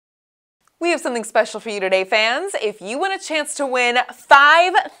We have something special for you today, fans. If you want a chance to win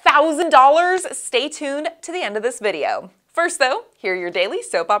 $5,000, stay tuned to the end of this video. First though, here are your daily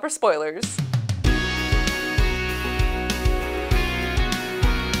soap opera spoilers.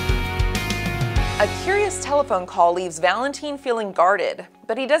 A curious telephone call leaves Valentine feeling guarded,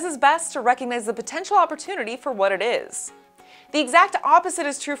 but he does his best to recognize the potential opportunity for what it is. The exact opposite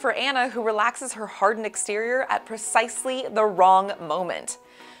is true for Anna, who relaxes her hardened exterior at precisely the wrong moment.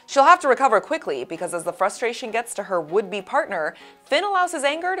 She'll have to recover quickly because as the frustration gets to her would-be partner, Finn allows his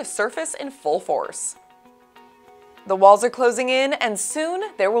anger to surface in full force. The walls are closing in, and soon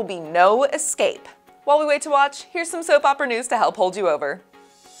there will be no escape. While we wait to watch, here's some soap opera news to help hold you over.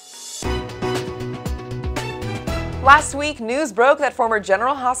 Last week, news broke that former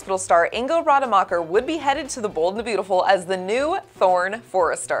General Hospital star Ingo Rademacher would be headed to The Bold and the Beautiful as the new Thorne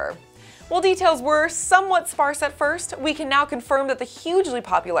Forrester. While details were somewhat sparse at first, we can now confirm that the hugely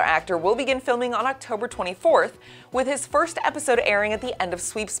popular actor will begin filming on October 24th, with his first episode airing at the end of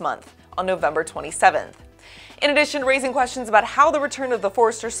Sweeps Month, on November 27th. In addition to raising questions about how the return of the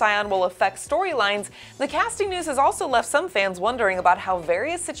Forrester scion will affect storylines, the casting news has also left some fans wondering about how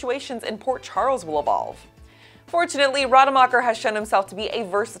various situations in Port Charles will evolve. Fortunately, Rademacher has shown himself to be a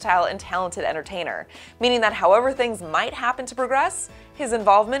versatile and talented entertainer, meaning that however things might happen to progress, his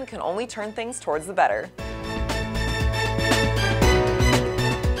involvement can only turn things towards the better.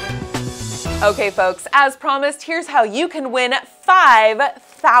 Okay folks, as promised, here's how you can win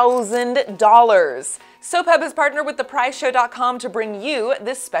 $5,000. Soaphub has partnered with ThePrizeShow.com to bring you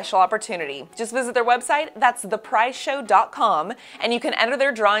this special opportunity. Just visit their website, that's ThePrizeShow.com, and you can enter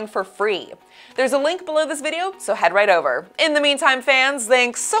their drawing for free. There's a link below this video, so head right over. In the meantime, fans,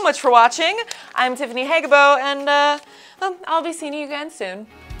 thanks so much for watching. I'm Tiffany Hagebo, and I'll be seeing you again soon.